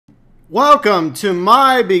Welcome to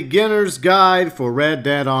my beginner's guide for Red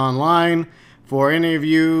Dead Online. For any of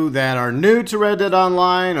you that are new to Red Dead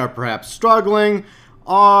Online or perhaps struggling,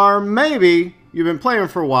 or maybe you've been playing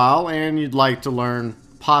for a while and you'd like to learn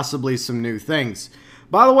possibly some new things.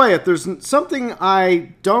 By the way, if there's something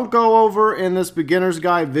I don't go over in this beginner's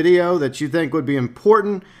guide video that you think would be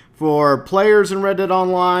important for players in Red Dead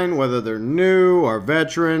Online, whether they're new or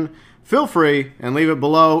veteran, feel free and leave it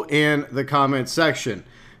below in the comment section.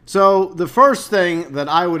 So the first thing that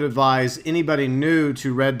I would advise anybody new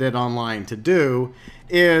to Red Dead Online to do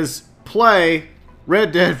is play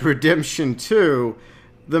Red Dead Redemption 2,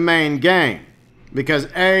 the main game. Because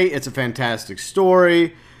A, it's a fantastic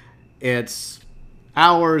story, it's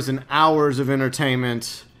hours and hours of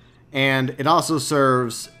entertainment, and it also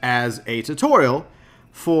serves as a tutorial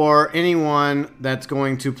for anyone that's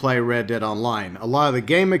going to play Red Dead Online. A lot of the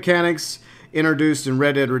game mechanics introduced in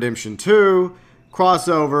Red Dead Redemption 2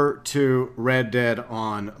 crossover to Red Dead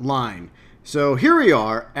Online. So here we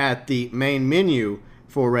are at the main menu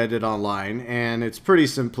for Red Dead Online, and it's pretty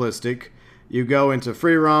simplistic. You go into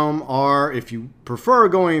free roam, or if you prefer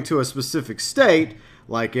going to a specific state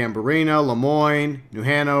like Amberino, Lemoyne, New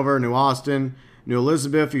Hanover, New Austin, New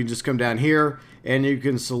Elizabeth, you can just come down here and you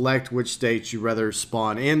can select which states you'd rather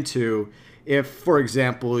spawn into. If, for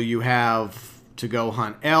example, you have to go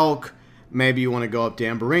hunt elk, maybe you want to go up to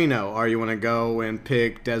Amberino, or you want to go and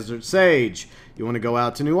pick Desert Sage. You want to go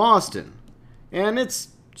out to New Austin. And it's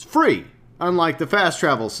free, unlike the fast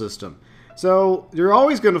travel system. So you're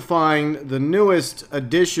always going to find the newest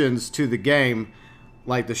additions to the game,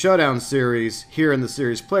 like the Showdown series, here in the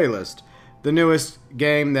series playlist. The newest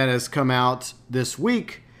game that has come out this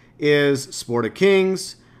week is Sport of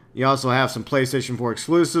Kings. You also have some PlayStation 4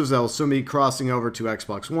 exclusives that will soon be crossing over to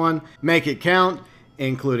Xbox One. Make It Count,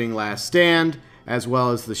 including Last Stand, as well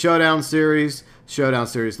as the Showdown series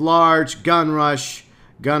Large, Gun Rush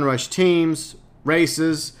Teams,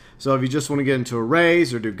 Races. So if you just want to get into a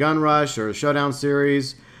race or do Gun Rush or a Showdown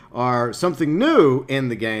series or something new in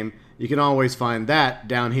the game, you can always find that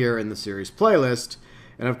down here in the series playlist.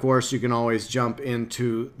 And of course, you can always jump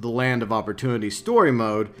into the Land of Opportunity story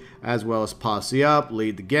mode, as well as posse up,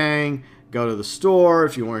 lead the gang, go to the store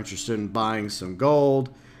if you were interested in buying some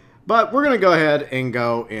gold. But we're going to go ahead and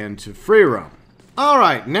go into free roam.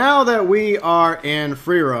 Alright, now that we are in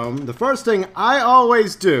free roam, the first thing I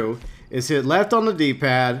always do is hit left on the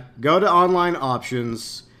D-pad, go to online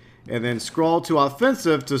options, and then scroll to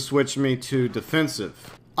offensive to switch me to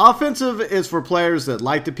defensive. Offensive is for players that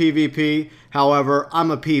like the PvP. However,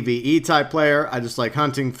 I'm a PvE type player. I just like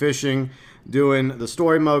hunting, fishing, doing the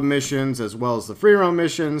story mode missions as well as the free roam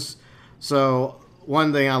missions. So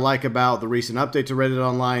one thing I like about the recent update to Red Dead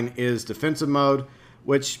Online is defensive mode,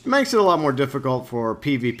 which makes it a lot more difficult for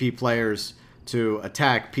PvP players to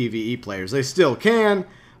attack PvE players. They still can,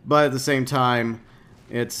 but at the same time,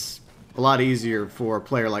 it's a lot easier for a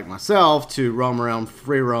player like myself to roam around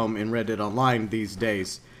free roam in Red Dead Online these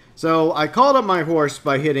days. So I called up my horse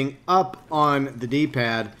by hitting up on the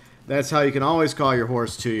D-pad. That's how you can always call your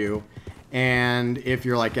horse to you. And if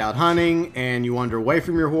you're like out hunting and you wander away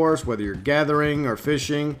from your horse, whether you're gathering or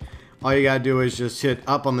fishing, all you gotta do is just hit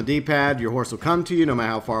up on the D-pad. Your horse will come to you no matter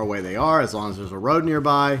how far away they are, as long as there's a road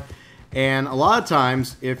nearby. And a lot of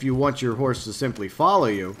times, if you want your horse to simply follow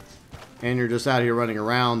you and you're just out here running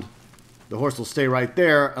around, the horse will stay right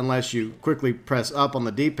there unless you quickly press up on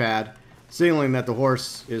the D-pad, signaling that the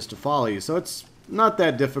horse is to follow you. So it's not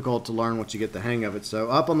that difficult to learn once you get the hang of it. So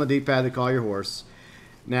up on the D-pad to call your horse.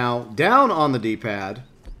 Now, down on the D-pad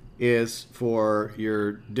is for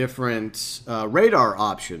your different radar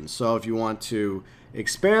options. So if you want to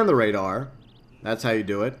expand the radar, that's how you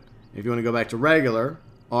do it. If you want to go back to regular,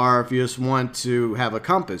 or if you just want to have a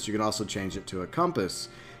compass, you can also change it to a compass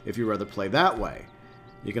if you'd rather play that way.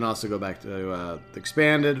 You can also go back to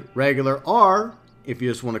expanded, regular, or if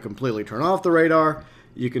you just want to completely turn off the radar,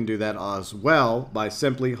 you can do that as well by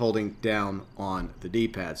simply holding down on the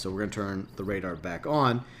D-pad. So we're going to turn the radar back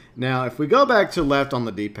on. Now, if we go back to left on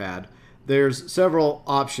the D-pad, there's several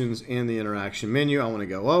options in the interaction menu I want to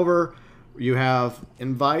go over. You have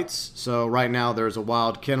invites. So right now there's a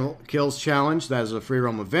wild kills challenge. That is a free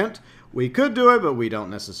roam event. We could do it, but we don't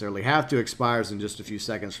necessarily have to. It expires in just a few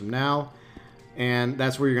seconds from now. And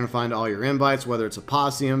that's where you're going to find all your invites, whether it's a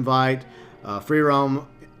posse invite, free roam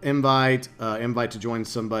invite, invite to join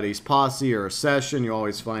somebody's posse or a session. You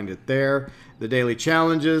always find it there. The daily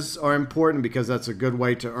challenges are important because that's a good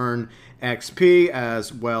way to earn XP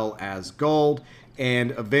as well as gold.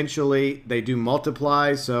 And eventually they do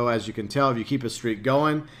multiply. So as you can tell, if you keep a streak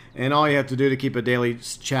going, and all you have to do to keep a daily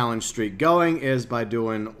challenge streak going is by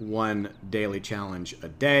doing one daily challenge a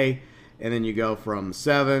day. and then you go from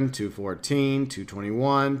 7 to 14 to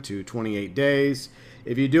 21 to 28 days.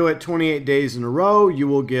 If you do it 28 days in a row, you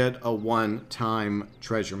will get a one-time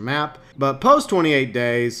treasure map. But post 28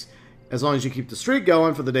 days, as long as you keep the streak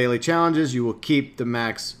going for the daily challenges, you will keep the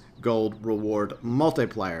max gold reward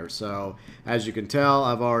multiplier. So as you can tell,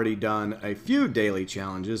 I've already done a few daily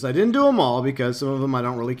challenges. I didn't do them all because some of them I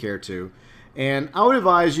don't really care to. And I would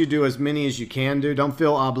advise you do as many as you can do. Don't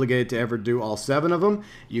feel obligated to ever do all 7 of them.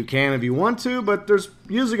 You can if you want to, but there's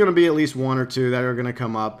usually going to be at least 1 or 2 that are going to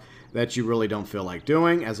come up that you really don't feel like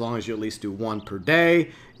doing. As long as you at least do 1 per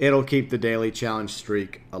day, it'll keep the daily challenge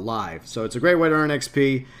streak alive. So it's a great way to earn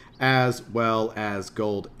XP as well as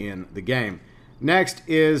gold in the game. Next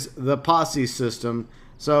is the posse system.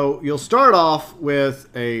 So you'll start off with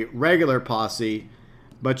a regular posse,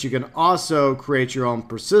 but you can also create your own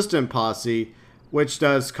persistent posse, which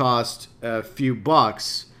does cost a few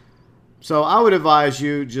bucks. So I would advise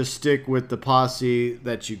you just stick with the posse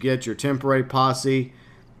that you get, your temporary posse.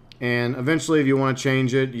 And eventually, if you want to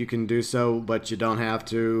change it, you can do so, but you don't have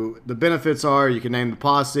to. The benefits are you can name the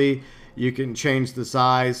posse, you can change the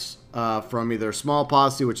size from either small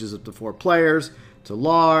posse, which is up to 4 players, to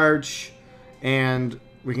large, and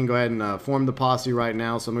we can go ahead and form the posse right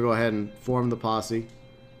now. So I'm going to go ahead and form the posse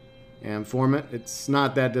and form it. It's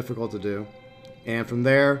not that difficult to do. And from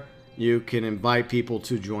there, you can invite people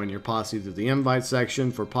to join your posse through the invite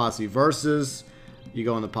section. For posse versus, you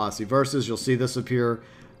go in the posse versus, you'll see this appear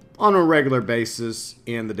on a regular basis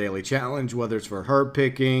in the daily challenge, whether it's for herd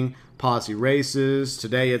picking, posse races.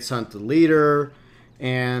 Today it's hunt the leader,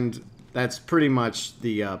 and that's pretty much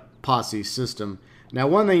the posse system. Now,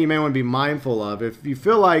 one thing you may want to be mindful of, if you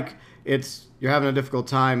feel like you're having a difficult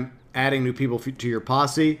time adding new people to your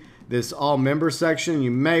posse, this all member section,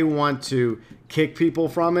 you may want to kick people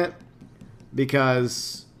from it,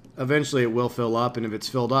 because eventually it will fill up, and if it's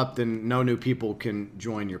filled up, then no new people can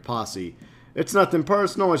join your posse. It's nothing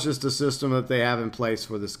personal, it's just a system that they have in place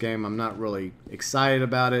for this game. I'm not really excited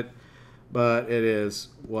about it, but it is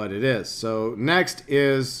what it is. So next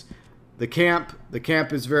is the camp. The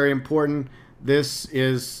camp is very important. This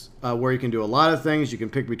is where you can do a lot of things. You can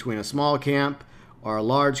pick between a small camp or a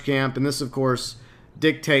large camp, and this, of course,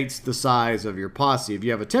 dictates the size of your posse. If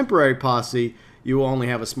you have a temporary posse, you will only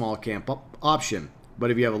have a small camp option.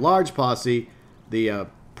 But if you have a large posse, the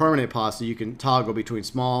permanent posse, you can toggle between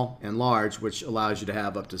small and large, which allows you to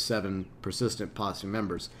have up to 7 persistent posse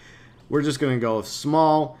members. We're just going to go with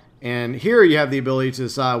small, and here you have the ability to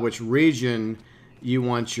decide which region you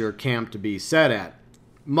want your camp to be set at.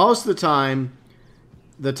 Most of the time,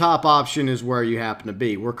 the top option is where you happen to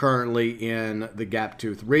be. We're currently in the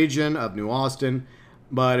Gaptooth region of New Austin,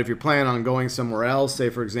 but if you're planning on going somewhere else, say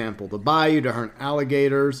for example the Bayou to hunt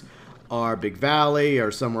alligators, or Big Valley,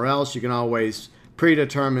 or somewhere else, you can always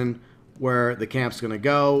predetermine where the camp's going to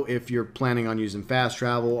go if you're planning on using fast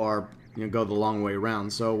travel or go the long way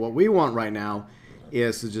around. So what we want right now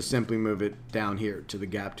is to just simply move it down here to the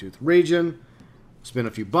Gaptooth region. Spend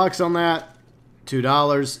a few bucks on that,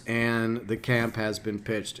 $2, and the camp has been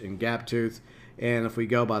pitched in Gaptooth. And if we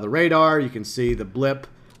go by the radar, you can see the blip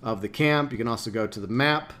of the camp. You can also go to the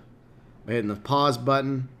map by hitting the pause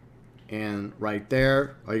button, and right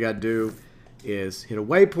there, all you got to do is hit a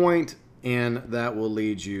waypoint, and that will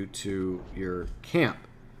lead you to your camp.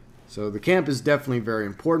 So the camp is definitely very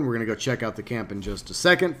important. We're going to go check out the camp in just a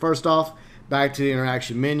second. First off, back to the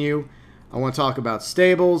interaction menu. I want to talk about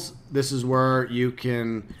stables. This is where you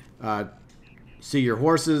can see your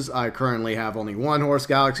horses. I currently have only 1 horse,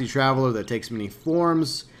 Galaxy Traveler, that takes many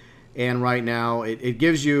forms. And right now, it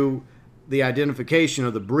gives you the identification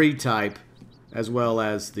of the breed type as well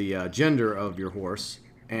as the gender of your horse.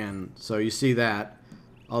 And so you see that,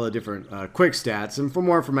 all the different quick stats. And for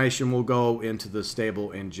more information, we'll go into the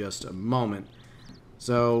stable in just a moment.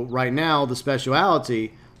 So right now, the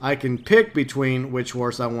speciality, I can pick between which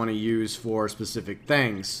horse I want to use for specific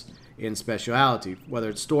things in speciality, whether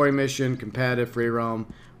it's story mission, competitive, free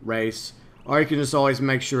roam, race, or you can just always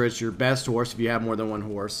make sure it's your best horse if you have more than 1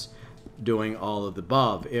 horse doing all of the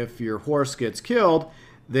above. If your horse gets killed,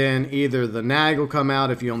 then either the nag will come out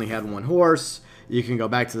if you only had 1 horse, you can go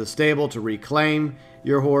back to the stable to reclaim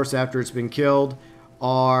your horse after it's been killed,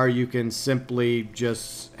 or you can simply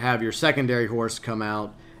just have your secondary horse come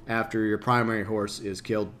out after your primary horse is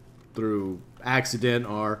killed through accident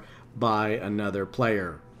or by another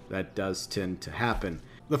player. That does tend to happen.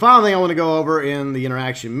 The final thing I want to go over in the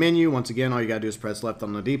interaction menu, once again, all you got to do is press left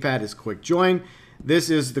on the D-pad, is quick join. This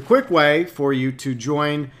is the quick way for you to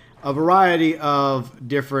join a variety of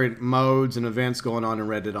different modes and events going on in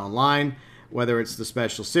Red Dead Online, whether it's the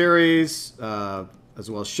special series, as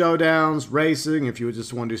well as showdowns, racing, if you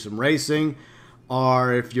just want to do some racing,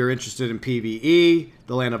 or if you're interested in PvE,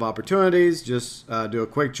 the Land of Opportunities, just do a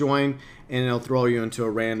quick join, and it'll throw you into a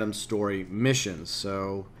random story mission.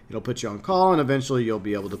 So it'll put you on call, and eventually you'll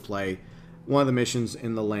be able to play one of the missions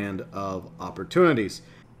in the Land of Opportunities.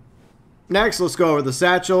 Next, let's go over the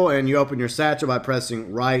satchel, and you open your satchel by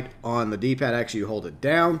pressing right on the D-pad. Actually, you hold it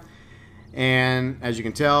down. And as you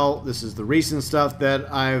can tell, this is the recent stuff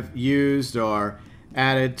that I've used or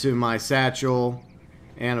added to my satchel.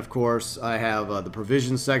 And of course, I have the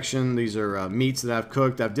provision section. These are meats that I've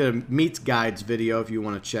cooked. I've did a meats guides video if you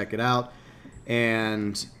want to check it out.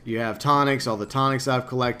 And you have tonics, all the tonics I've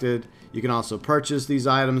collected. You can also purchase these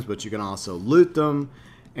items, but you can also loot them.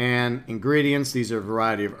 And ingredients, these are a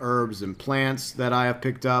variety of herbs and plants that I have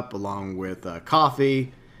picked up, along with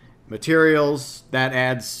coffee. Materials, that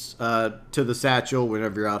adds to the satchel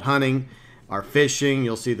whenever you're out hunting or fishing.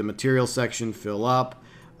 You'll see the material section fill up.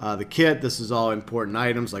 The kit, this is all important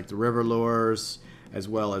items like the river lures, as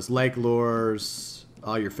well as lake lures,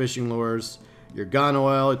 all your fishing lures. Your gun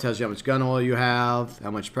oil, it tells you how much gun oil you have,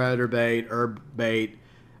 how much predator bait, herb bait,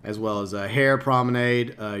 as well as a hair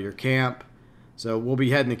promenade, your camp. So we'll be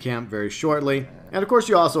heading to camp very shortly. And of course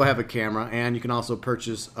you also have a camera, and you can also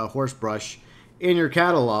purchase a horse brush in your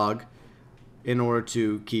catalog in order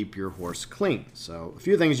to keep your horse clean. So a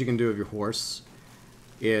few things you can do with your horse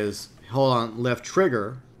is hold on left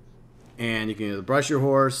trigger, and you can either brush your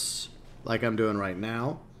horse like I'm doing right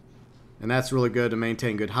now, and that's really good to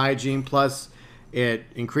maintain good hygiene. Plus it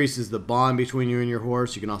increases the bond between you and your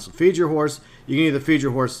horse. You can also feed your horse. You can either feed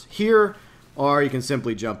your horse here, or you can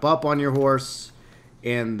simply jump up on your horse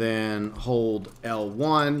and then hold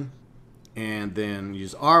L1 and then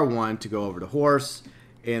use R1 to go over to horse,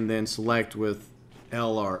 and then select with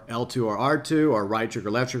L2 or R2 or right trigger,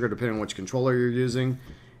 left trigger, depending on which controller you're using.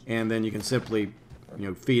 And then you can simply,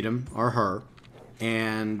 feed him or her.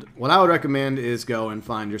 And what I would recommend is go and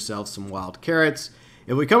find yourself some wild carrots.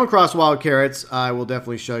 If we come across wild carrots, I will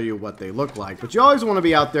definitely show you what they look like. But you always want to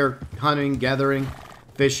be out there hunting, gathering,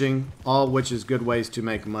 fishing, all of which is good ways to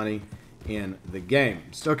make money in the game.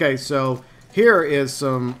 Okay, so here is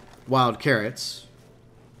some wild carrots.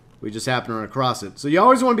 We just happened to run across it. So you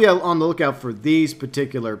always want to be on the lookout for these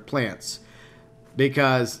particular plants,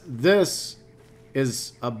 because this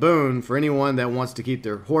is a boon for anyone that wants to keep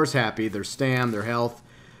their horse happy, their stam, their health.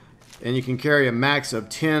 And you can carry a max of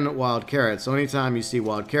 10 wild carrots. So anytime you see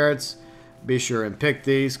wild carrots, be sure and pick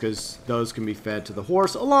these, because those can be fed to the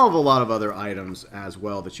horse, along with a lot of other items as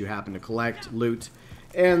well that you happen to collect, loot,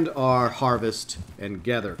 and or harvest and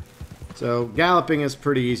gather. So galloping is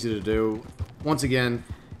pretty easy to do. Once again,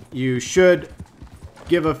 you should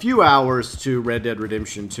give a few hours to Red Dead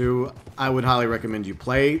Redemption 2. I would highly recommend you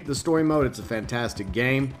play the story mode. It's a fantastic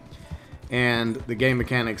game, and the game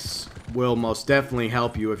mechanics will most definitely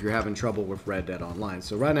help you if you're having trouble with Red Dead Online.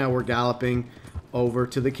 So right now we're galloping over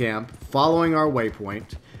to the camp, following our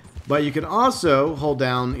waypoint. But you can also hold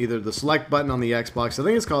down either the select button on the Xbox. I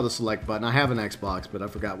think it's called the select button. I have an Xbox, but I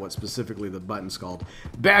forgot what specifically the button's called.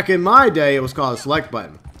 Back in my day, it was called a select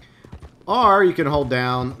button. Or you can hold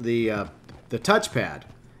down the touchpad,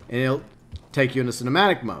 and it'll take you into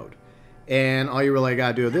cinematic mode. And all you really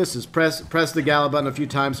gotta do with this is press the gallop button a few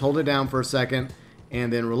times, hold it down for a second,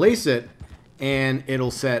 and then release it, and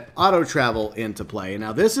it'll set auto travel into play.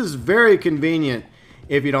 Now this is very convenient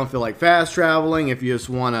if you don't feel like fast traveling, if you just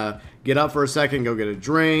want to get up for a second, go get a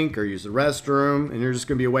drink, or use the restroom, and you're just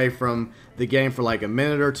going to be away from the game for like a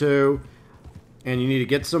minute or two, and you need to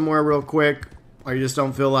get somewhere real quick, or you just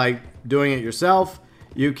don't feel like doing it yourself,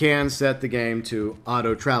 you can set the game to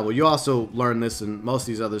auto travel. You also learn this and most of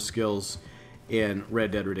these other skills in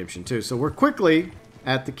Red Dead Redemption 2. So we're quickly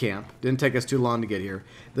at the camp. Didn't take us too long to get here.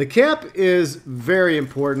 The camp is very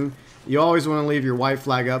important. You always want to leave your white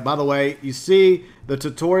flag up. By the way, you see the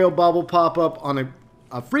tutorial bubble pop up on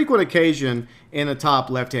a frequent occasion in the top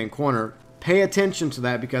left-hand corner. Pay attention to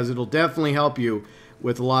that, because it'll definitely help you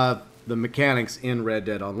with a lot of the mechanics in Red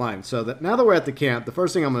Dead Online. So that now that we're at the camp, the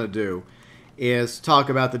first thing I'm going to do is talk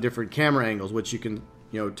about the different camera angles, which you can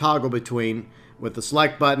toggle between with the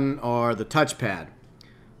select button or the touchpad.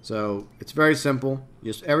 So it's very simple.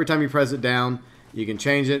 Just every time you press it down, you can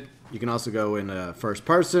change it. You can also go in first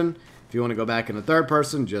person. If you want to go back in the third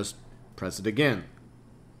person, just press it again.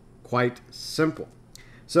 Quite simple.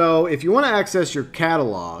 So if you want to access your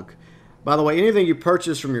catalog, by the way, anything you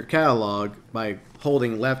purchase from your catalog by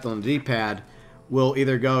holding left on the D-pad will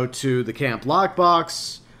either go to the camp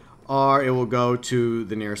lockbox, or it will go to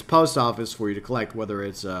the nearest post office for you to collect, whether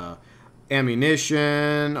it's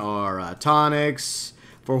ammunition or tonics.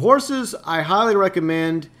 For horses, I highly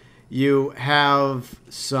recommend You have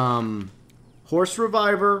some horse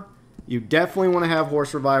reviver. You definitely want to have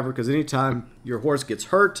horse reviver because anytime your horse gets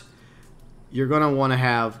hurt, you're going to want to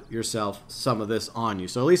have yourself some of this on you.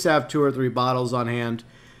 So at least have 2 or 3 bottles on hand.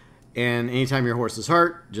 And anytime your horse is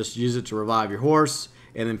hurt, just use it to revive your horse.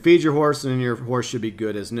 And then feed your horse, and then your horse should be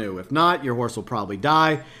good as new. If not, your horse will probably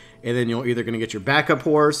die. And then you're either going to get your backup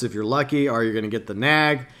horse if you're lucky, or you're going to get the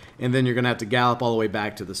nag. And then you're going to have to gallop all the way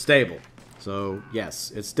back to the stable. So yes,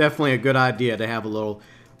 it's definitely a good idea to have a little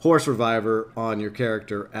horse reviver on your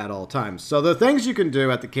character at all times. So the things you can do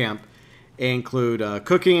at the camp include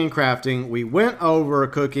cooking and crafting. We went over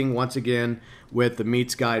cooking once again with the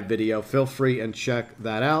meats guide video. Feel free and check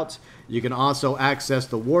that out. You can also access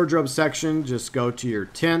the wardrobe section. Just go to your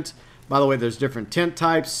tent. By the way, there's different tent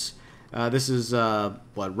types. This is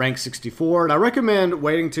rank 64, and I recommend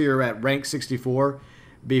waiting till you're at rank 64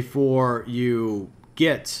 before you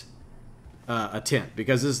get a tent,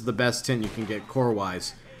 because this is the best tent you can get core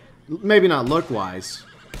wise, maybe not look wise.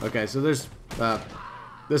 Okay, so there's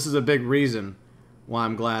this is a big reason why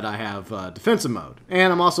I'm glad I have defensive mode.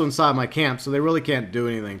 And I'm also inside my camp, so they really can't do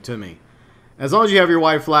anything to me. As long as you have your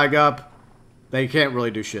white flag up, they can't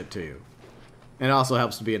really do shit to you. And it also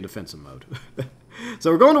helps to be in defensive mode.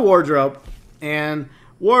 So we're going to wardrobe, and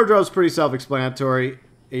wardrobe's pretty self-explanatory.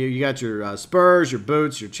 You got your spurs, your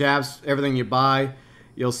boots, your chaps, everything you buy,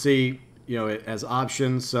 you'll see, you know, it as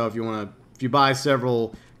options. So if you buy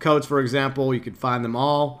several coats, for example, you could find them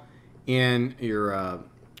all in your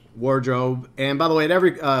wardrobe. And by the way, at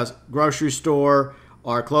every grocery store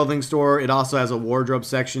or clothing store, it also has a wardrobe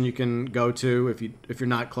section you can go to if you're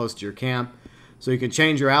not close to your camp. So you can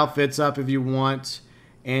change your outfits up if you want,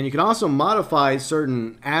 and you can also modify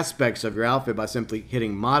certain aspects of your outfit by simply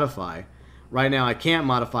hitting modify. Right now I can't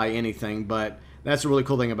modify anything, but that's a really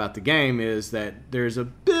cool thing about the game, is that there's a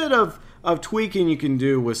bit of tweaking you can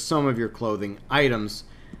do with some of your clothing items.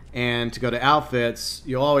 And to go to outfits,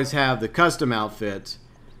 you'll always have the custom outfit,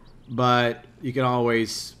 but you can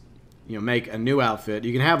always, you know, make a new outfit.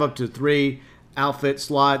 You can have up to 3 outfit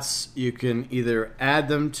slots. You can either add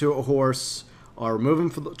them to a horse or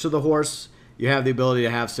remove them to the horse. You have the ability to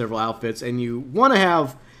have several outfits, and you want to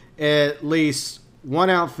have at least 1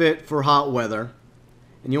 outfit for hot weather,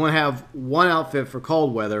 and you want to have 1 outfit for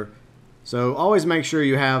cold weather. So always make sure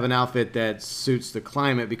you have an outfit that suits the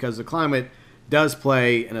climate, because the climate does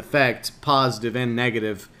play an effect, positive and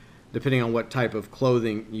negative, depending on what type of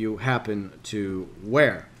clothing you happen to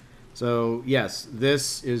wear. So yes,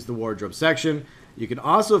 this is the wardrobe section. You can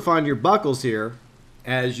also find your buckles here.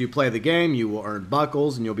 As you play the game, you will earn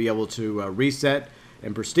buckles, and you'll be able to reset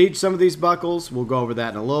and prestige some of these buckles. We'll go over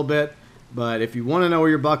that in a little bit. But if you want to know where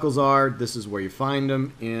your buckles are, this is where you find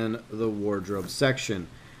them, in the wardrobe section.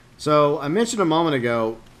 So I mentioned a moment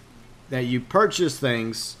ago that you purchase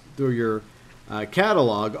things through your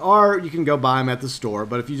catalog, or you can go buy them at the store.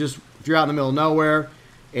 But if you're out in the middle of nowhere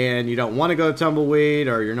and you don't want to go to Tumbleweed,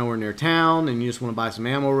 or you're nowhere near town and you just want to buy some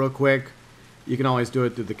ammo real quick, you can always do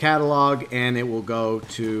it through the catalog, and it will go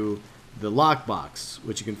to the lockbox,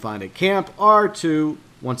 which you can find at camp, or to,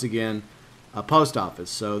 once again, a post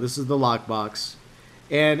office. So this is the lockbox,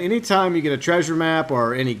 and anytime you get a treasure map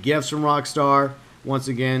or any gifts from Rockstar, once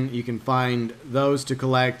again, you can find those to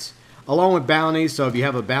collect along with bounties. So if you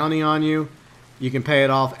have a bounty on you, you can pay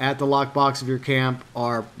it off at the lockbox of your camp,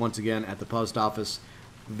 or once again at the post office.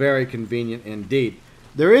 Very convenient indeed.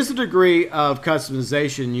 There is a degree of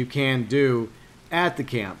customization you can do at the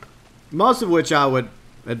camp, most of which I would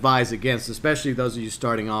advise against, especially those of you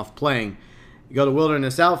starting off playing. You go to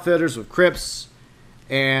Wilderness Outfitters with Crips,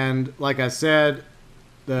 and like I said,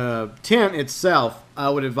 the tent itself, I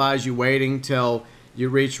would advise you waiting till you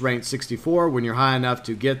reach rank 64 when you're high enough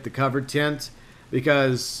to get the covered tent,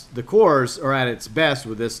 because the cores are at its best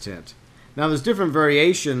with this tent. Now there's different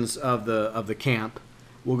variations of the camp.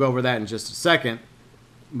 We'll go over that in just a second.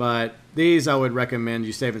 But these I would recommend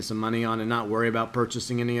you saving some money on and not worry about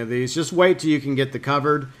purchasing any of these. Just wait till you can get the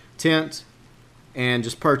covered tent and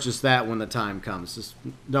just purchase that when the time comes. Just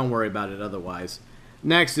don't worry about it otherwise.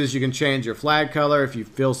 Next is you can change your flag color if you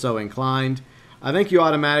feel so inclined. I think you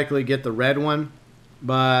automatically get the red one,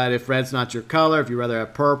 but if red's not your color, if you rather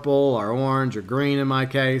have purple or orange or green in my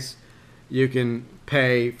case, you can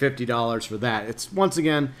pay $50 for that. It's, once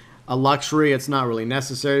again, a luxury. It's not really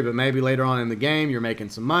necessary, but maybe later on in the game you're making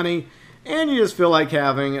some money and you just feel like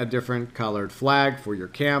having a different colored flag for your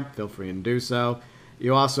camp. Feel free and do so.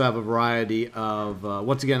 You also have a variety of,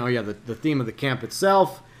 once again, the theme of the camp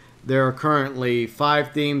itself. There are currently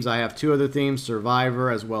 5 themes. I have 2 other themes, Survivor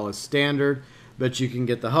as well as Standard. But you can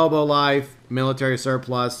get the Hobo Life, Military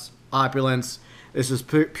Surplus, Opulence. This is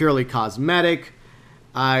purely cosmetic.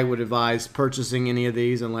 I would advise purchasing any of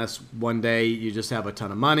these unless one day you just have a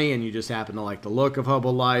ton of money and you just happen to like the look of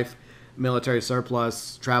hobo life, military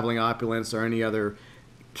surplus, traveling opulence, or any other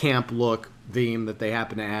camp look theme that they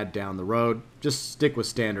happen to add down the road. Just stick with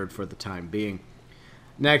standard for the time being.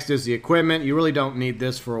 Next is the equipment. You really don't need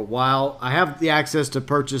this for a while. I have the access to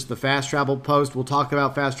purchase the fast travel post. We'll talk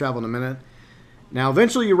about fast travel in a minute. Now,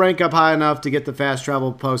 eventually you rank up high enough to get the fast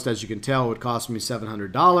travel post. As you can tell, it would cost me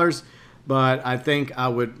 $700. But I think I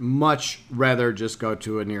would much rather just go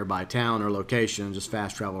to a nearby town or location and just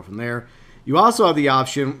fast travel from there. You also have the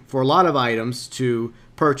option for a lot of items to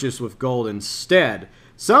purchase with gold instead.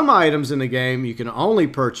 Some items in the game you can only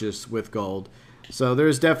purchase with gold, so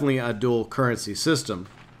there's definitely a dual currency system.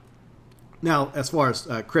 Now, as far as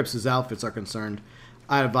Cripps' outfits are concerned,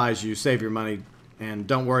 I advise you save your money and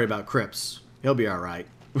don't worry about Cripps. He'll be all right.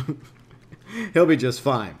 He'll be just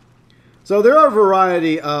fine. So there are a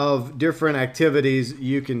variety of different activities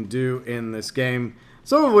you can do in this game,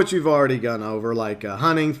 some of which you've already gone over, like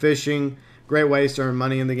hunting, fishing, great ways to earn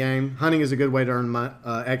money in the game. Hunting is a good way to earn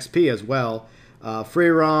XP as well. Free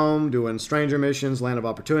roam, doing stranger missions, land of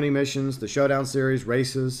opportunity missions, the showdown series,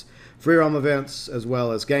 races, free roam events, as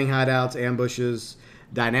well as gang hideouts, ambushes,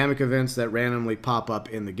 dynamic events that randomly pop up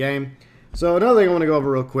in the game. So another thing I want to go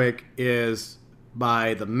over real quick is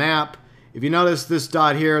by the map. If you notice this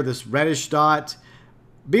dot here, this reddish dot,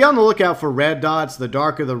 be on the lookout for red dots. The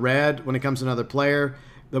darker the red when it comes to another player,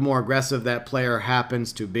 the more aggressive that player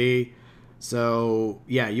happens to be. So,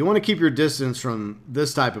 yeah, you want to keep your distance from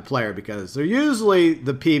this type of player because they're usually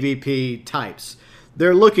the PvP types.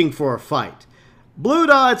 They're looking for a fight. Blue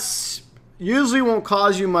dots usually won't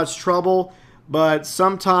cause you much trouble, but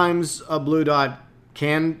sometimes a blue dot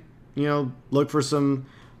can, look for some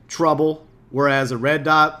trouble, whereas a red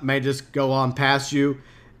dot may just go on past you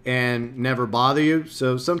and never bother you.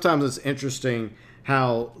 So sometimes it's interesting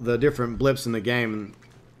how the different blips in the game,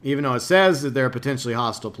 even though it says that they're a potentially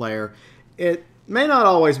hostile player, it may not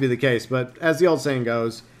always be the case, but as the old saying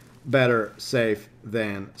goes, better safe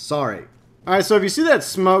than sorry. All right, so if you see that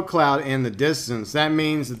smoke cloud in the distance, that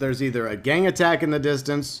means that there's either a gang attack in the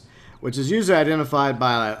distance, which is usually identified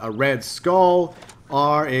by a red skull,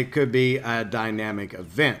 or it could be a dynamic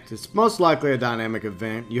event. It's most likely a dynamic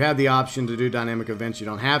event. You have the option to do dynamic events. You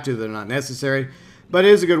don't have to. They're not necessary. But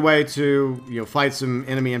it is a good way to fight some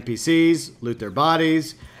enemy NPCs, loot their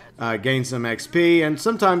bodies, gain some XP, and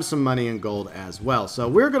sometimes some money and gold as well. So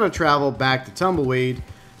we're going to travel back to Tumbleweed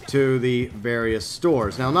to the various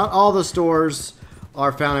stores. Now, not all the stores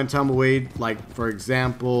are found in Tumbleweed. Like, for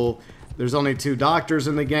example, there's only 2 doctors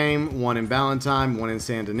in the game, one in Ballantyne, one in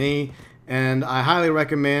Saint Denis. And I highly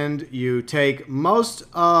recommend you take most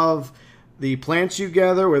of the plants you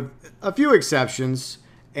gather, with a few exceptions,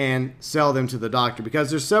 and sell them to the doctor, because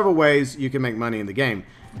there's several ways you can make money in the game.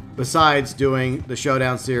 Besides doing the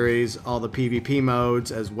showdown series, all the PvP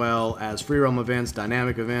modes, as well as free roam events,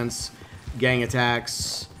 dynamic events, gang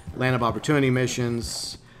attacks, land of opportunity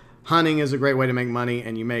missions. Hunting is a great way to make money,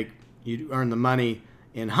 and you earn the money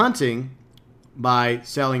in hunting by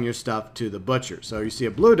selling your stuff to the butcher. So you see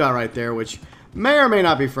a blue dot right there, which may or may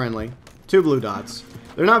not be friendly. 2 blue dots.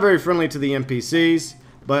 They're not very friendly to the NPCs,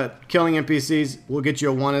 but killing NPCs will get you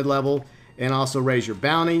a wanted level and also raise your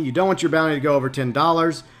bounty. You don't want your bounty to go over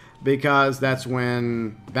 $10 because that's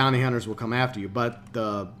when bounty hunters will come after you. But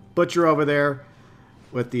the butcher over there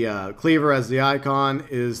with the cleaver as the icon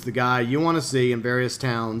is the guy you want to see in various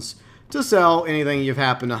towns to sell anything you've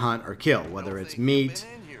happened to hunt or kill, whether it's meat,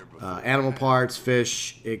 animal parts,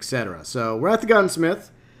 fish, etc. So we're at the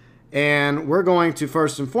gunsmith, and we're going to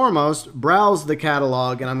first and foremost browse the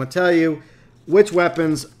catalog, and I'm going to tell you which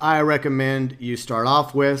weapons I recommend you start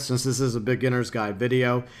off with, since this is a beginner's guide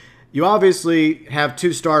video. You obviously have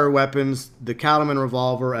 2 starter weapons, the Cattleman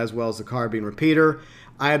revolver as well as the carbine repeater.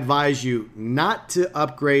 I advise you not to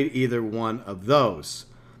upgrade either one of those.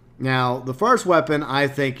 Now, the first weapon I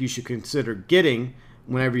think you should consider getting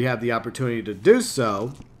whenever you have the opportunity to do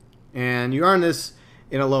so, and you earn this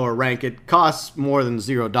in a lower rank. It costs more than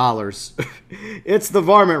 $0. It's the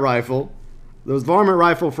varmint rifle. The varmint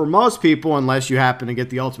rifle, for most people, unless you happen to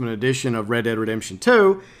get the Ultimate Edition of Red Dead Redemption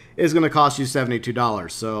 2, is going to cost you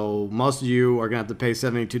 $72. So most of you are going to have to pay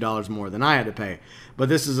 $72 more than I had to pay. But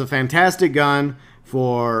this is a fantastic gun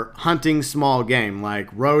for hunting small game like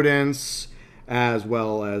rodents as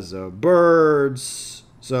well as birds.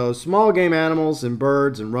 So small game animals and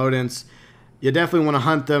birds and rodents, you definitely want to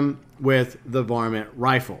hunt them with the varmint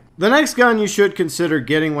rifle. The next gun you should consider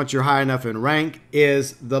getting once you're high enough in rank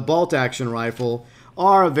is the bolt action rifle,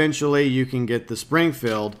 or eventually you can get the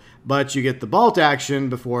Springfield, but you get the bolt action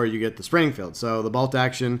before you get the Springfield. So the bolt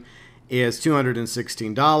action is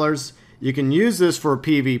 $216. You can use this for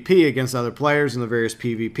PvP against other players in the various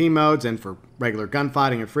PvP modes and for regular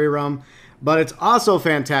gunfighting and free roam. But it's also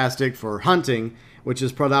fantastic for hunting, which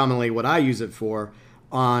is predominantly what I use it for,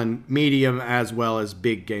 on medium as well as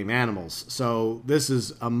big game animals. So this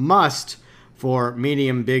is a must for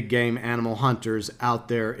medium big game animal hunters out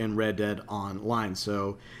there in Red Dead Online.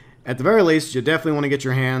 So at the very least, you definitely want to get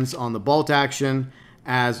your hands on the bolt action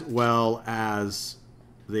as well as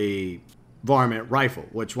the varmint rifle,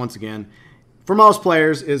 which once again, for most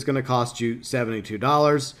players is going to cost you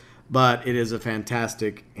 $72, but it is a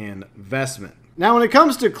fantastic investment. Now, when it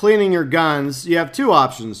comes to cleaning your guns, you have two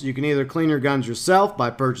options. You can either clean your guns yourself by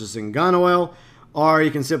purchasing gun oil, or you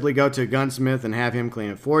can simply go to a gunsmith and have him clean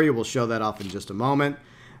it for you. We'll show that off in just a moment.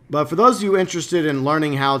 But for those of you interested in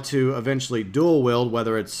learning how to eventually dual wield,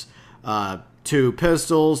 whether it's 2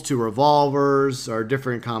 pistols, 2 revolvers, or a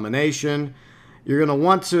different combination, you're going to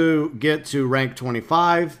want to get to rank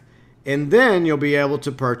 25, and then you'll be able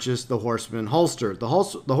to purchase the Horseman holster. The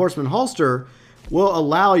Horseman holster will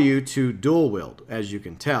allow you to dual wield, as you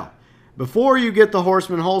can tell. Before you get the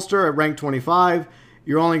Horseman holster at rank 25,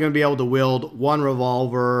 you're only going to be able to wield 1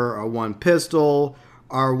 revolver or 1 pistol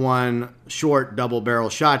or 1 short double barrel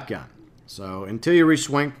shotgun. So until you reach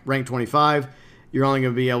rank 25, you're only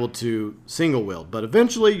going to be able to single wield, but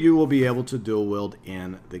eventually you will be able to dual wield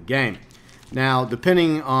in the game. Now,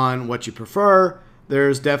 depending on what you prefer,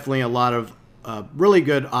 there's definitely a lot of really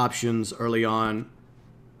good options early on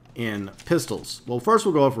in pistols. Well, first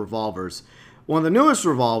we'll go over revolvers. One of the newest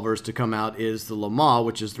revolvers to come out is the Lamar,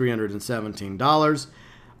 which is $317.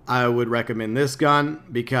 I would recommend this gun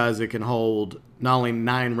because it can hold not only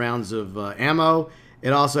 9 rounds of ammo,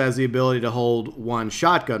 it also has the ability to hold 1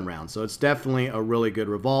 shotgun round. So it's definitely a really good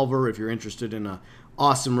revolver if you're interested in an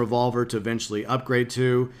awesome revolver to eventually upgrade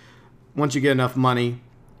to once you get enough money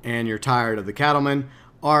and you're tired of the Cattleman.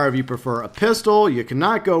 Or if you prefer a pistol, you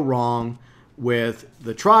cannot go wrong with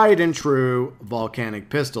the tried and true volcanic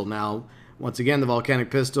pistol. Now, once again, the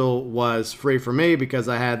volcanic pistol was free for me because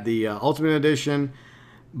I had the Ultimate Edition,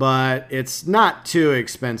 but it's not too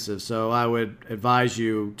expensive, so I would advise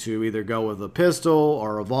you to either go with a pistol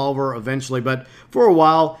or a revolver eventually, but for a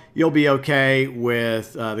while you'll be okay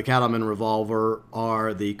with the Cattleman revolver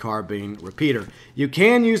or the carbine repeater. You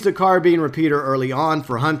can use the carbine repeater early on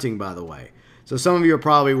for hunting, by the way, so some of you are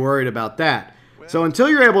probably worried about that. So until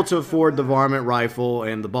you're able to afford the varmint rifle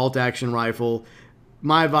and the bolt action rifle,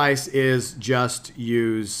 my advice is just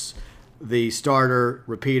use the starter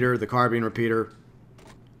repeater, the carbine repeater.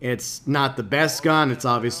 It's not the best gun. It's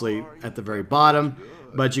obviously at the very bottom,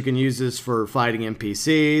 but you can use this for fighting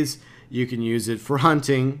NPCs. You can use it for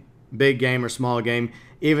hunting, big game or small game,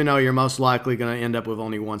 even though you're most likely going to end up with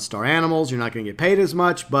only 1-star animals. You're not going to get paid as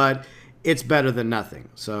much, but it's better than nothing.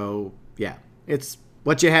 So, yeah, it's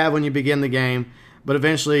what you have when you begin the game, but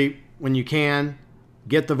eventually, when you can,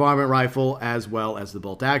 get the varmint rifle as well as the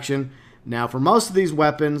bolt action. Now, for most of these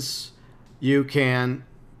weapons, you can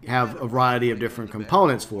have a variety of different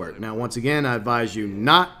components for it. Now, once again, I advise you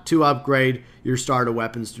not to upgrade your starter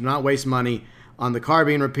weapons. Do not waste money on the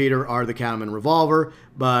carbine repeater or the Cattleman revolver,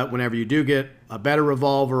 but whenever you do get a better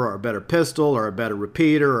revolver or a better pistol or a better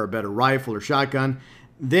repeater or a better rifle or shotgun,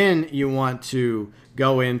 then you want to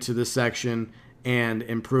go into this section and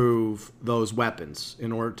improve those weapons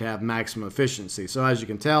in order to have maximum efficiency. So as you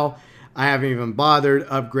can tell, I haven't even bothered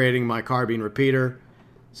upgrading my carbine repeater.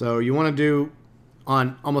 So you want to do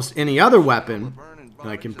on almost any other weapon,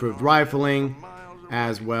 like improved rifling,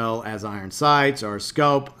 as well as iron sights or a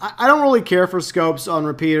scope. I don't really care for scopes on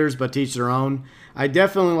repeaters, but teach their own. I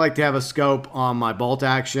definitely like to have a scope on my bolt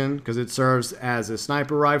action because it serves as a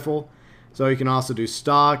sniper rifle. So you can also do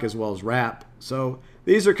stock as well as wrap. So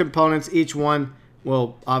these are components. Each one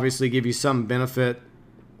will obviously give you some benefit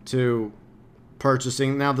to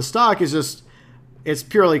purchasing. Now the stock is just, it's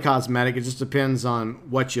purely cosmetic. It just depends on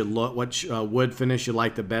what you what wood finish you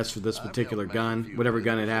like the best for this particular gun, whatever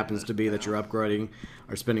gun it happens to be that you're upgrading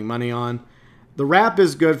or spending money on. The wrap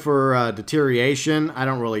is good for deterioration. I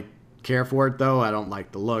don't really care for it though. I don't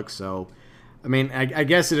like the look. So, I mean, I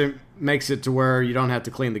guess it makes it to where you don't have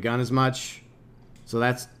to clean the gun as much. So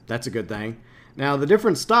that's a good thing. Now the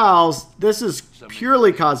different styles, this is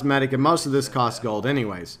purely cosmetic, and most of this costs gold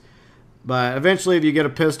anyways. But eventually, if you get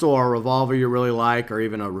a pistol or a revolver you really like, or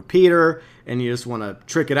even a repeater, and you just want to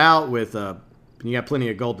trick it out with you got plenty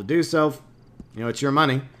of gold to do so, you know, it's your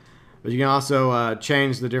money. But you can also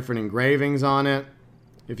change the different engravings on it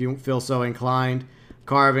if you feel so inclined.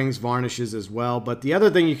 Carvings, varnishes as well. But the other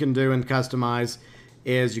thing you can do and customize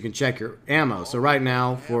is you can check your ammo. So right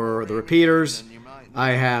now, for the repeaters,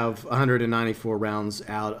 I have 194 rounds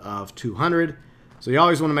out of 200. So you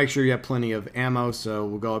always want to make sure you have plenty of ammo. So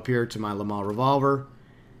we'll go up here to my Lamar revolver,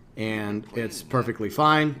 and it's perfectly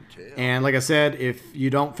fine. And like I said, if you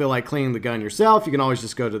don't feel like cleaning the gun yourself, you can always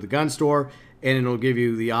just go to the gun store, and it'll give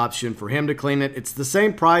you the option for him to clean it. It's the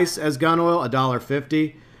same price as gun oil,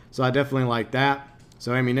 $1.50. So I definitely like that.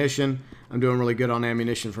 So ammunition, I'm doing really good on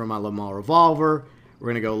ammunition for my Lamar revolver. We're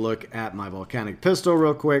going to go look at my volcanic pistol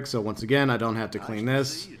real quick. So once again, I don't have to clean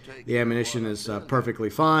this. The ammunition is perfectly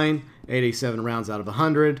fine. 87 rounds out of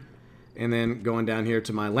 100. And then going down here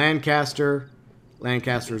to my Lancaster.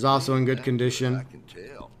 Lancaster is also in good condition.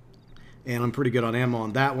 And I'm pretty good on ammo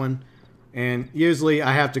on that one. And usually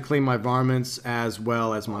I have to clean my varmints as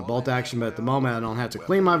well as my bolt action. But at the moment, I don't have to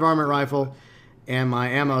clean my varmint rifle. And my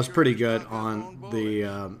ammo is pretty good on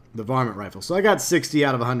the varmint rifle. So I got 60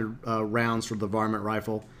 out of 100 rounds for the varmint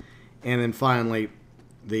rifle. And then finally,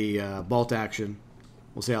 the bolt action.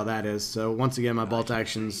 We'll see how that is. So once again, my bolt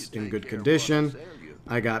action's in good condition.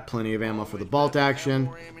 I got plenty of ammo for the bolt action.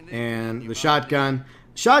 And the shotgun.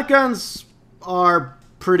 Shotguns are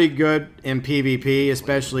pretty good in PvP,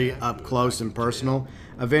 especially up close and personal.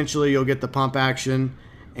 Eventually, you'll get the pump action,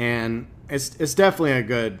 and it's definitely a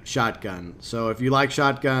good shotgun. So if you like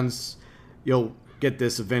shotguns, you'll get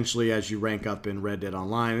this eventually as you rank up in Red Dead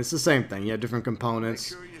Online. It's the same thing. You have different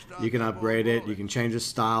components. You can upgrade it. You can change the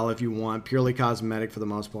style if you want. Purely cosmetic for the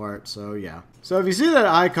most part. So yeah. So if you see that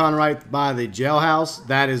icon right by the jailhouse,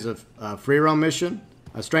 that is a free roam mission.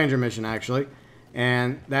 A stranger mission, actually.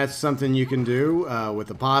 And that's something you can do with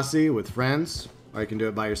a posse, with friends. Or you can do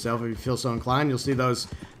it by yourself if you feel so inclined. You'll see those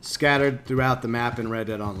scattered throughout the map in Red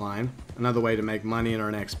Dead Online. Another way to make money and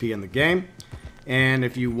earn XP in the game. And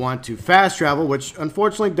if you want to fast travel, which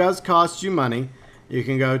unfortunately does cost you money, you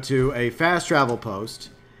can go to a fast travel post.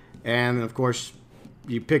 And of course,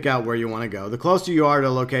 you pick out where you want to go. The closer you are to a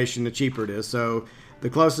location, the cheaper it is. So the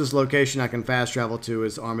closest location I can fast travel to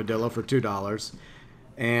is Armadillo for $2.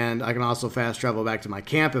 And I can also fast travel back to my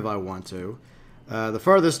camp if I want to. The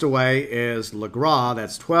furthest away is Le Gras,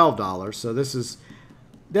 that's $12. So this is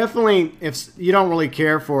definitely, if you don't really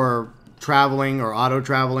care for traveling or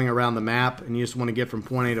auto-traveling around the map and you just want to get from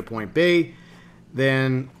point A to point B,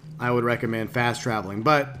 then I would recommend fast traveling.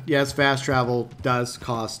 But yes, fast travel does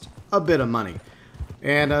cost a bit of money.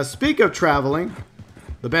 And speak of traveling,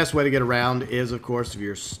 the best way to get around is, of course,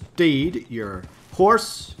 your steed, your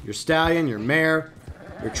horse, your stallion, your mare,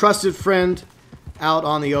 your trusted friend out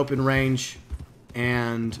on the open range.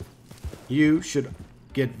 And you should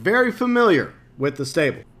get very familiar with the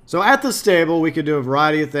stable. So at the stable, we can do a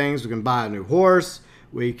variety of things. We can buy a new horse.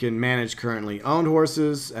 We can manage currently owned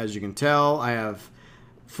horses. As you can tell, I have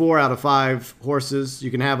 4 out of 5 horses.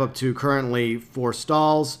 You can have up to currently 4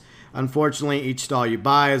 stalls. Unfortunately, each stall you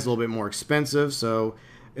buy is a little bit more expensive. So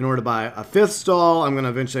in order to buy a 5th stall, I'm going to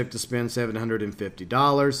eventually have to spend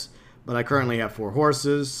 $750. But I currently have 4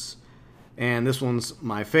 horses. And this one's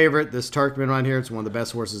my favorite, this Turkman right here. It's one of the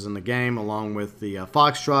best horses in the game, along with the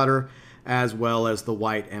Foxtrotter, as well as the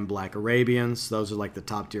White and Black Arabians. Those are like the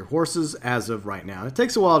top tier horses as of right now. It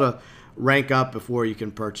takes a while to rank up before you can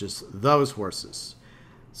purchase those horses.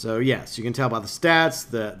 So yes, you can tell by the stats,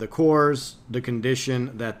 the cores, the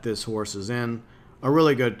condition that this horse is in. A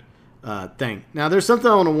really good thing. Now there's something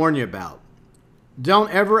I want to warn you about. Don't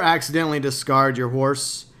ever accidentally discard your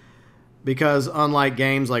horse, because unlike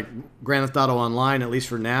games like Grand Theft Auto Online, at least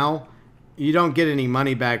for now, you don't get any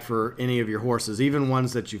money back for any of your horses, even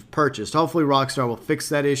ones that you've purchased. Hopefully Rockstar will fix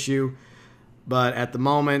that issue, but at the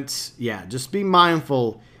moment, yeah, just be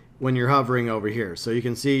mindful when you're hovering over here. So you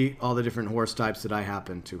can see all the different horse types that I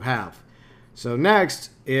happen to have. So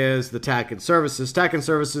next is the TAC and Services. TAC and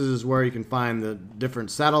Services is where you can find the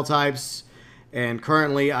different saddle types, and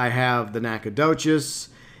currently I have the Nacogdoches.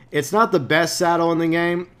 It's not the best saddle in the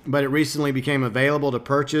game, but it recently became available to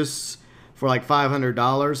purchase for like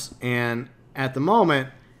 $500. And at the moment,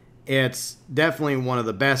 it's definitely one of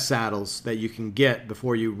the best saddles that you can get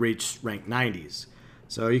before you reach rank 90s.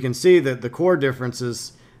 So you can see that the core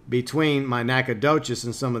differences between my Nacogdoches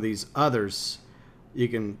and some of these others. You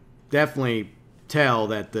can definitely tell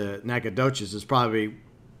that the Nacogdoches is probably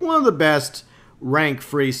one of the best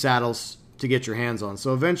rank-free saddles to get your hands on.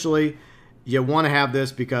 So eventually, you want to have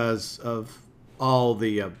this because of all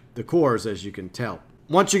the cores, as you can tell.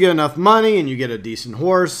 Once you get enough money and you get a decent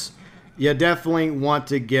horse, you definitely want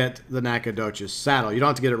to get the Nacogdoches saddle. You don't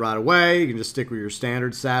have to get it right away. You can just stick with your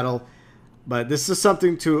standard saddle. But this is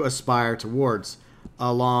something to aspire towards,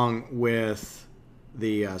 along with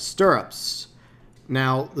the stirrups.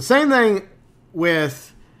 Now, the same thing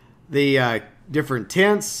with the different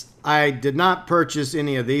tents. I did not purchase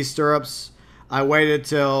any of these stirrups. I waited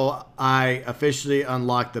till I officially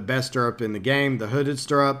unlocked the best stirrup in the game, the hooded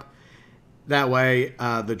stirrup. That way,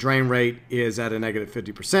 the drain rate is at a negative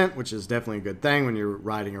 50%, which is definitely a good thing when you're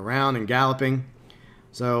riding around and galloping.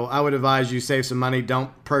 So I would advise you save some money.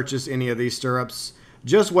 Don't purchase any of these stirrups.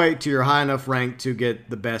 Just wait till you're high enough rank to get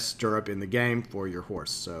the best stirrup in the game for your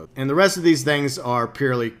horse. And the rest of these things are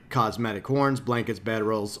purely cosmetic. Horns, blankets,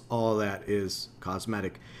 bedrolls, all of that is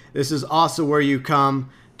cosmetic. This is also where you come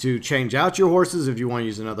to change out your horses if you want to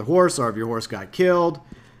use another horse, or if your horse got killed.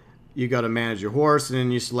 You got to manage your horse, and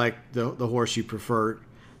then you select the horse you prefer.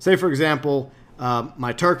 Say, for example,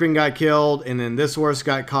 my Turkman got killed, and then this horse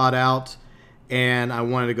got caught out, and I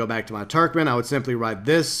wanted to go back to my Turkman. I would simply ride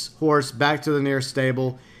this horse back to the nearest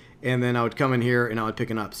stable, and then I would come in here and I would pick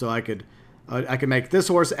it up. So I could make this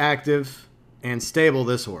horse active and stable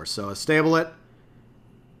this horse. So I stable it,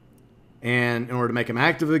 and in order to make him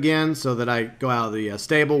active again, so that I go out of the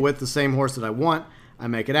stable with the same horse that I want, I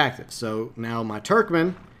make it active. So now my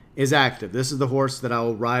Turkman is active. This is the horse that I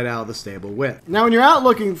will ride out of the stable with. Now, when you're out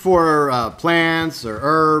looking for plants or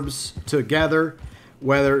herbs together,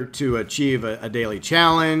 whether to achieve a daily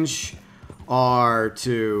challenge or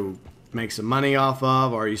to make some money off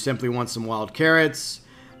of, or you simply want some wild carrots,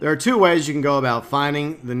 there are two ways you can go about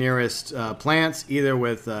finding the nearest plants, either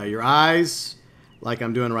with your eyes, like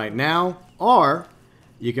I'm doing right now, or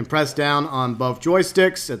you can press down on both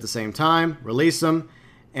joysticks at the same time, release them,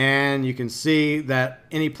 and you can see that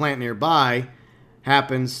any plant nearby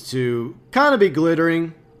happens to kind of be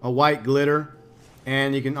glittering, a white glitter.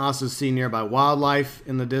 And you can also see nearby wildlife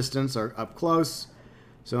in the distance or up close.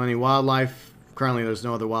 So any wildlife, currently there's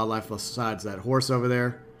no other wildlife besides that horse over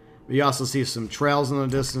there. But you also see some trails in the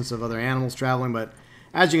distance of other animals traveling. But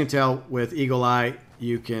as you can tell with Eagle Eye,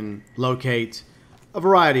 you can locate a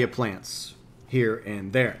variety of plants here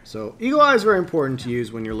and there. So Eagle Eye is very important to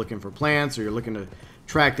use when you're looking for plants, or you're looking to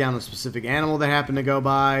track down a specific animal that happened to go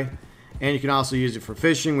by. And you can also use it for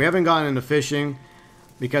fishing. We haven't gotten into fishing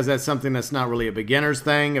because that's something that's not really a beginner's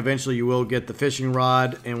thing. Eventually you will get the fishing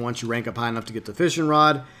rod, and once you rank up high enough to get the fishing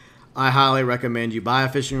rod, I highly recommend you buy a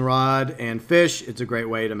fishing rod and fish. It's a great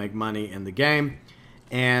way to make money in the game.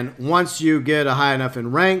 And once you get a high enough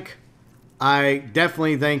in rank, I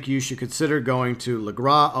definitely think you should consider going to Le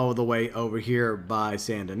Gras, all the way over here by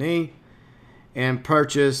Saint Denis, and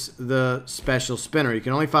purchase the special spinner. You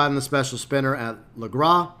can only find the special spinner at Le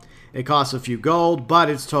Gras. It costs a few gold, but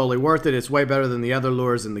it's totally worth it. It's way better than the other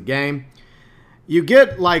lures in the game. You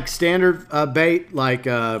get like standard bait, like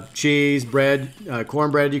cheese, bread,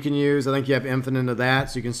 cornbread you can use. I think you have infinite of that,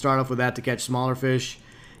 so you can start off with that to catch smaller fish.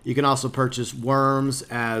 You can also purchase worms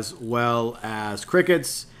as well as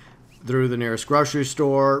crickets through the nearest grocery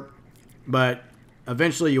store. But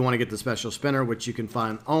eventually you want to get the special spinner, which you can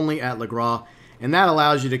find only at Le Gras, and that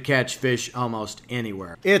allows you to catch fish almost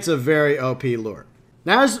anywhere. It's a very OP lure.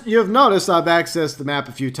 Now, as you have noticed, I've accessed the map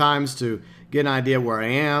a few times to get an idea where I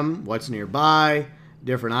am, what's nearby,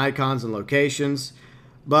 different icons and locations.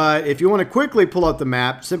 But if you want to quickly pull up the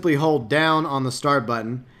map, simply hold down on the start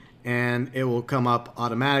button and it will come up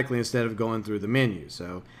automatically instead of going through the menu.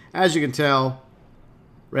 So, as you can tell,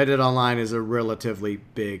 Red Dead Online is a relatively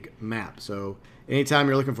big map. So, anytime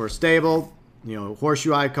you're looking for a stable,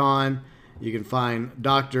 horseshoe icon, you can find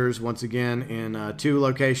doctors, once again, in 2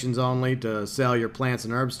 locations only to sell your plants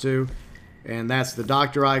and herbs to. And that's the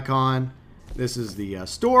doctor icon. This is the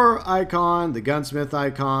store icon, the gunsmith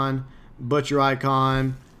icon, butcher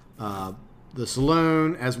icon, the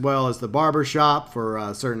saloon, as well as the barber shop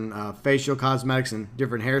for certain facial cosmetics and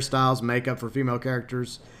different hairstyles, makeup for female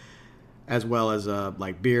characters, as well as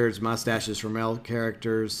like beards, mustaches for male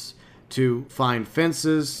characters. To find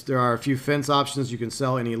fences, there are a few fence options. You can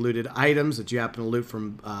sell any looted items that you happen to loot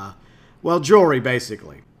from, jewelry,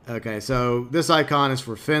 basically. Okay, so this icon is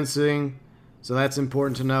for fencing, so that's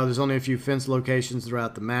important to know. There's only a few fence locations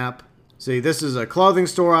throughout the map. See, this is a clothing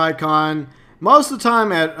store icon. Most of the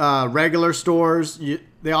time at regular stores,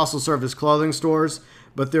 they also serve as clothing stores,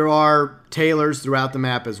 but there are tailors throughout the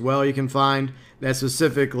map as well you can find that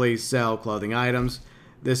specifically sell clothing items.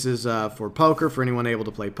 This is for poker, for anyone able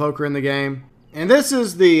to play poker in the game. And this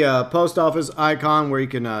is the post office icon where you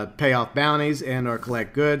can pay off bounties and or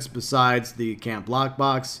collect goods besides the camp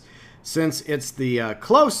lockbox. Since it's the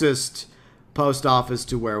closest post office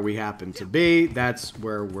to where we happen to be, that's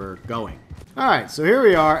where we're going. Alright, so here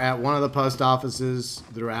we are at one of the post offices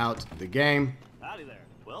throughout the game. Howdy there.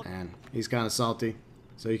 Well, And he's kind of salty.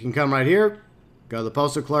 So you can come right here, go to the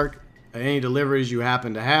postal clerk, any deliveries you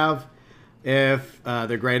happen to have. If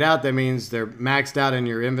they're grayed out, that means they're maxed out in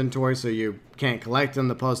your inventory, so you can't collect them.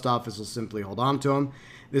 The post office will simply hold on to them.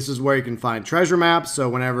 This is where you can find treasure maps. So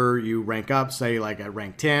whenever you rank up, say like at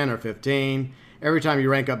rank 10 or 15, every time you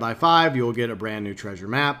rank up by 5, you'll get a brand new treasure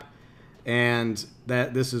map. And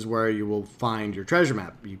this is where you will find your treasure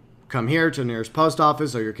map. You come here to the nearest post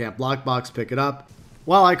office or your camp lockbox, pick it up.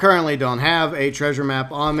 While I currently don't have a treasure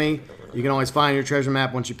map on me, you can always find your treasure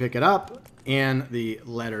map once you pick it up in the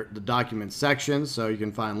documents section. So you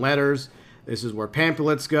can find letters. This is where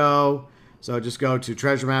pamphlets go. So just go to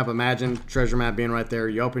treasure map. Imagine treasure map being right there.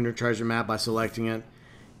 You open your treasure map by selecting it,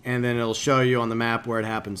 and then it'll show you on the map where it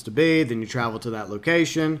happens to be. Then you travel to that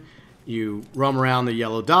location. You roam around the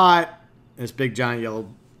yellow dot, this big giant yellow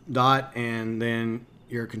dot, and then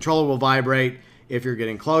your controller will vibrate if you're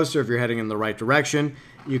getting closer, if you're heading in the right direction.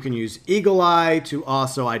 You can use Eagle Eye to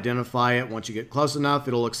also identify it. Once you get close enough,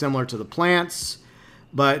 it'll look similar to the plants,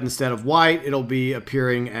 but instead of white, it'll be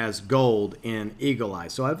appearing as gold in Eagle Eye.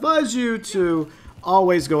 So I advise you to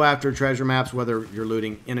always go after treasure maps, whether you're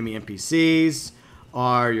looting enemy NPCs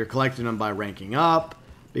or you're collecting them by ranking up,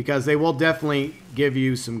 because they will definitely give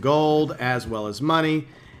you some gold as well as money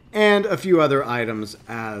and a few other items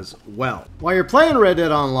as well. While you're playing Red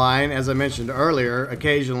Dead Online, as I mentioned earlier,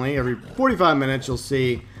 occasionally, every 45 minutes, you'll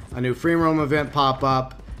see a new free roam event pop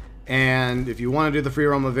up. And if you want to do the free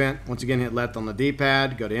roam event, once again, hit left on the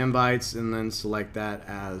D-pad, go to invites, and then select that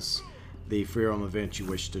as the free roam event you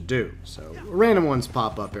wish to do. So random ones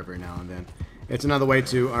pop up every now and then. It's another way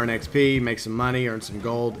to earn XP, make some money, earn some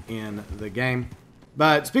gold in the game.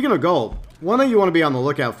 But speaking of gold, one thing you want to be on the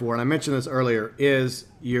lookout for, and I mentioned this earlier, is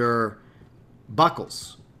your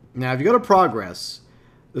buckles. Now, if you go to progress,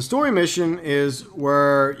 the story mission is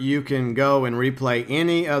where you can go and replay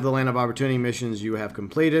any of the Land of Opportunity missions you have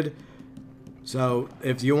completed. So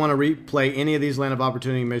if you want to replay any of these Land of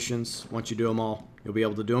Opportunity missions, once you do them all, you'll be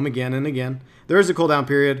able to do them again and again. There is a cooldown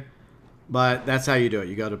period, but that's how you do it.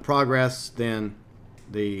 You go to progress, then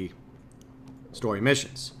the story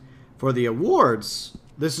missions. For the awards,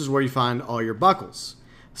 this is where you find all your buckles.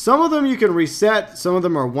 Some of them you can reset. Some of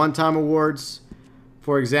them are one-time awards.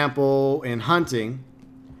 For example, in hunting,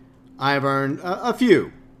 I've earned a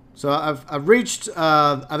few. So I've reached,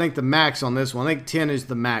 I think, the max on this one. I think 10 is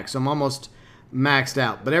the max. So I'm almost maxed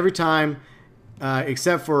out. But every time,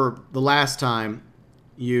 except for the last time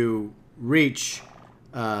you reach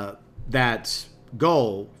that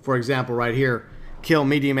goal, for example, right here, kill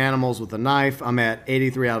medium animals with a knife, I'm at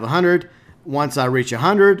 83 out of 100. Once I reach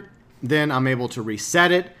 100, then I'm able to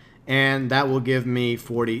reset it, and that will give me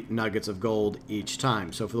 40 nuggets of gold each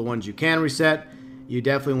time. So for the ones you can reset, you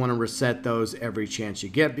definitely want to reset those every chance you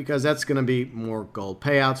get, because that's going to be more gold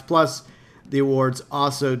payouts. Plus, the awards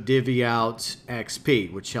also divvy out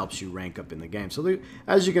XP, which helps you rank up in the game. So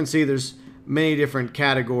as you can see, there's many different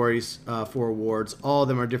categories for awards. All of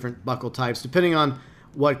them are different buckle types, depending on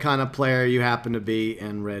what kind of player you happen to be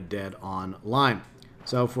in Red Dead Online.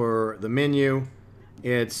 So for the menu,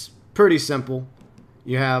 it's pretty simple.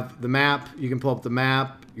 You have the map. You can pull up the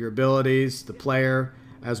map, your abilities, the player,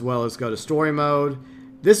 as well as go to story mode.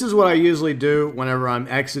 This is what I usually do whenever I'm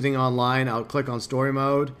exiting online. I'll click on story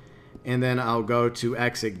mode, and then I'll go to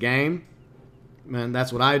exit game. And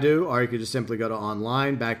that's what I do. Or you could just simply go to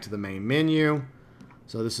online, back to the main menu.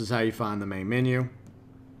 So this is how you find the main menu.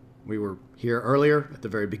 We were here earlier at the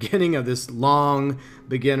very beginning of this long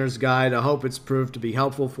beginner's guide. I hope it's proved to be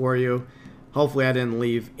helpful for you. Hopefully I didn't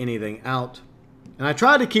leave anything out. And I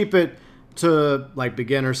tried to keep it to like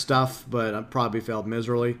beginner stuff, but I probably failed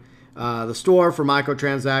miserably. The store for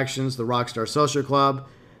microtransactions, the Rockstar Social Club,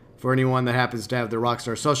 for anyone that happens to have the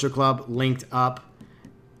Rockstar Social Club linked up.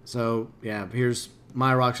 So yeah, here's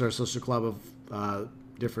my Rockstar Social Club of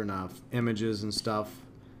different images and stuff.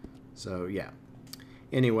 So yeah.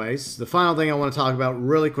 Anyways, the final thing I want to talk about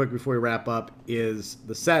really quick before we wrap up is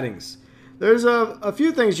the settings. There's a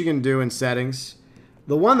few things you can do in settings.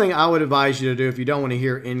 The one thing I would advise you to do if you don't want to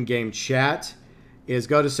hear in-game chat is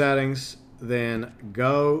go to settings, then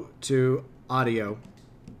go to audio,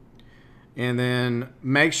 and then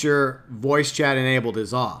make sure voice chat enabled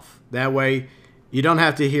is off. That way you don't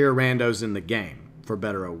have to hear randos in the game, for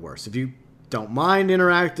better or worse. If you don't mind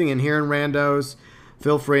interacting and hearing randos,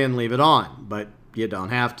 feel free and leave it on, but you don't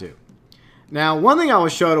have to. Now, one thing I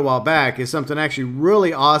was showed a while back is something actually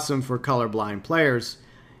really awesome for colorblind players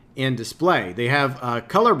in display. They have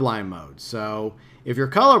colorblind mode. So if you're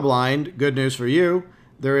colorblind, good news for you,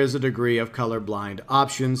 there is a degree of colorblind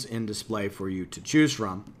options in display for you to choose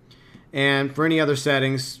from. And for any other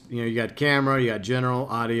settings, you got camera, you got general,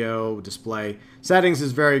 audio, display. Settings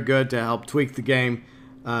is very good to help tweak the game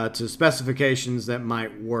to specifications that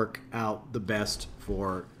might work out the best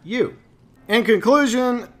for you. In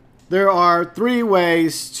conclusion, there are 3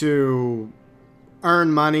 ways to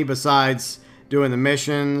earn money besides doing the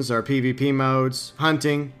missions or PvP modes,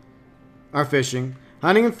 hunting or fishing.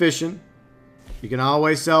 Hunting and fishing, you can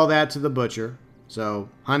always sell that to the butcher. So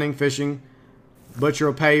hunting, fishing, butcher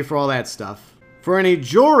will pay you for all that stuff. For any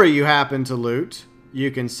jewelry you happen to loot, you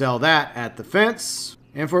can sell that at the fence.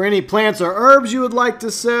 And for any plants or herbs you would like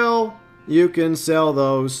to sell, you can sell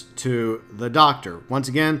those to the doctor. Once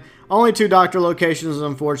again, only 2 doctor locations,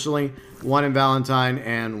 unfortunately. One in Valentine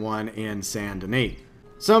and one in Saint Denis.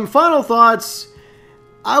 Some final thoughts.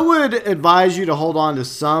 I would advise you to hold on to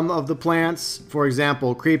some of the plants. For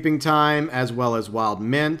example, creeping thyme as well as wild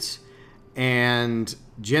mint and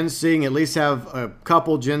ginseng. At least have a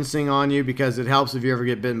couple ginseng on you because it helps if you ever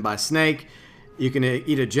get bitten by a snake. You can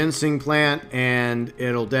eat a ginseng plant and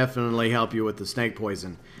it'll definitely help you with the snake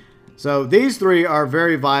poison. So these 3 are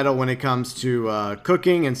very vital when it comes to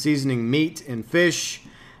cooking and seasoning meat and fish.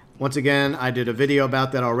 Once again, I did a video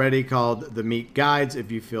about that already called The Meat Guides.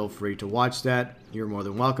 If you feel free to watch that, you're more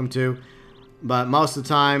than welcome to. But most of the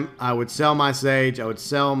time, I would sell my sage, I would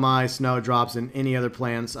sell my snowdrops and any other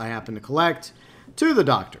plants I happen to collect to the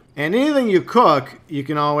doctor. And anything you cook, you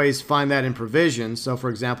can always find that in provisions. So for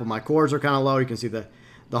example, my cores are kind of low. You can see the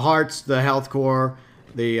heart's the health core.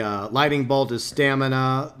 The lightning bolt is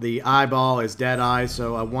stamina. The eyeball is dead eye.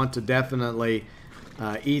 So I want to definitely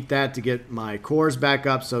eat that to get my cores back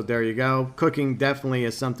up. So there you go. Cooking definitely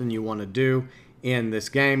is something you want to do in this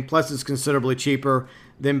game. Plus it's considerably cheaper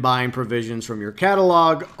than buying provisions from your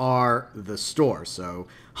catalog or the store. So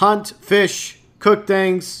hunt, fish, cook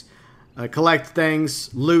things, collect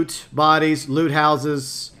things, loot bodies, loot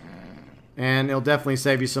houses, and it'll definitely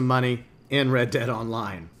save you some money in Red Dead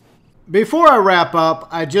Online. Before I wrap up,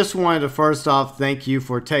 I just wanted to first off thank you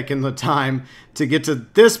for taking the time to get to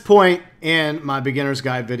this point in my beginner's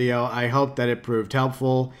guide video. I hope that it proved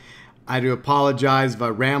helpful. I do apologize if I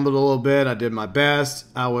rambled a little bit. I did my best.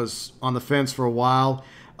 I was on the fence for a while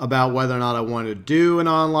about whether or not I wanted to do an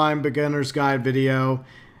online beginner's guide video.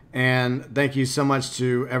 And thank you so much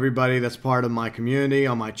to everybody that's part of my community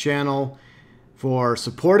on my channel for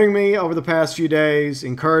supporting me over the past few days,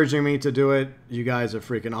 encouraging me to do it. You guys are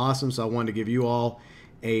freaking awesome. So I wanted to give you all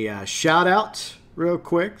a shout out real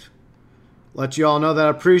quick. Let you all know that I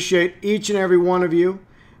appreciate each and every one of you.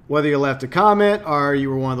 Whether you left a comment or you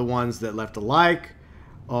were one of the ones that left a like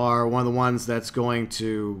or one of the ones that's going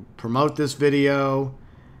to promote this video.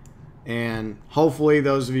 And hopefully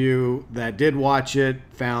those of you that did watch it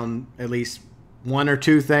found at least 1 or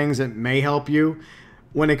 2 things that may help you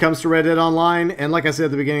when it comes to Red Dead Online. And like I said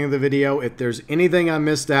at the beginning of the video, if there's anything I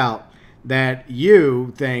missed out that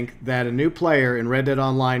you think that a new player in Red Dead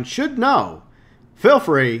Online should know, feel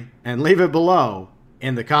free and leave it below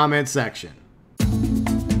in the comment section.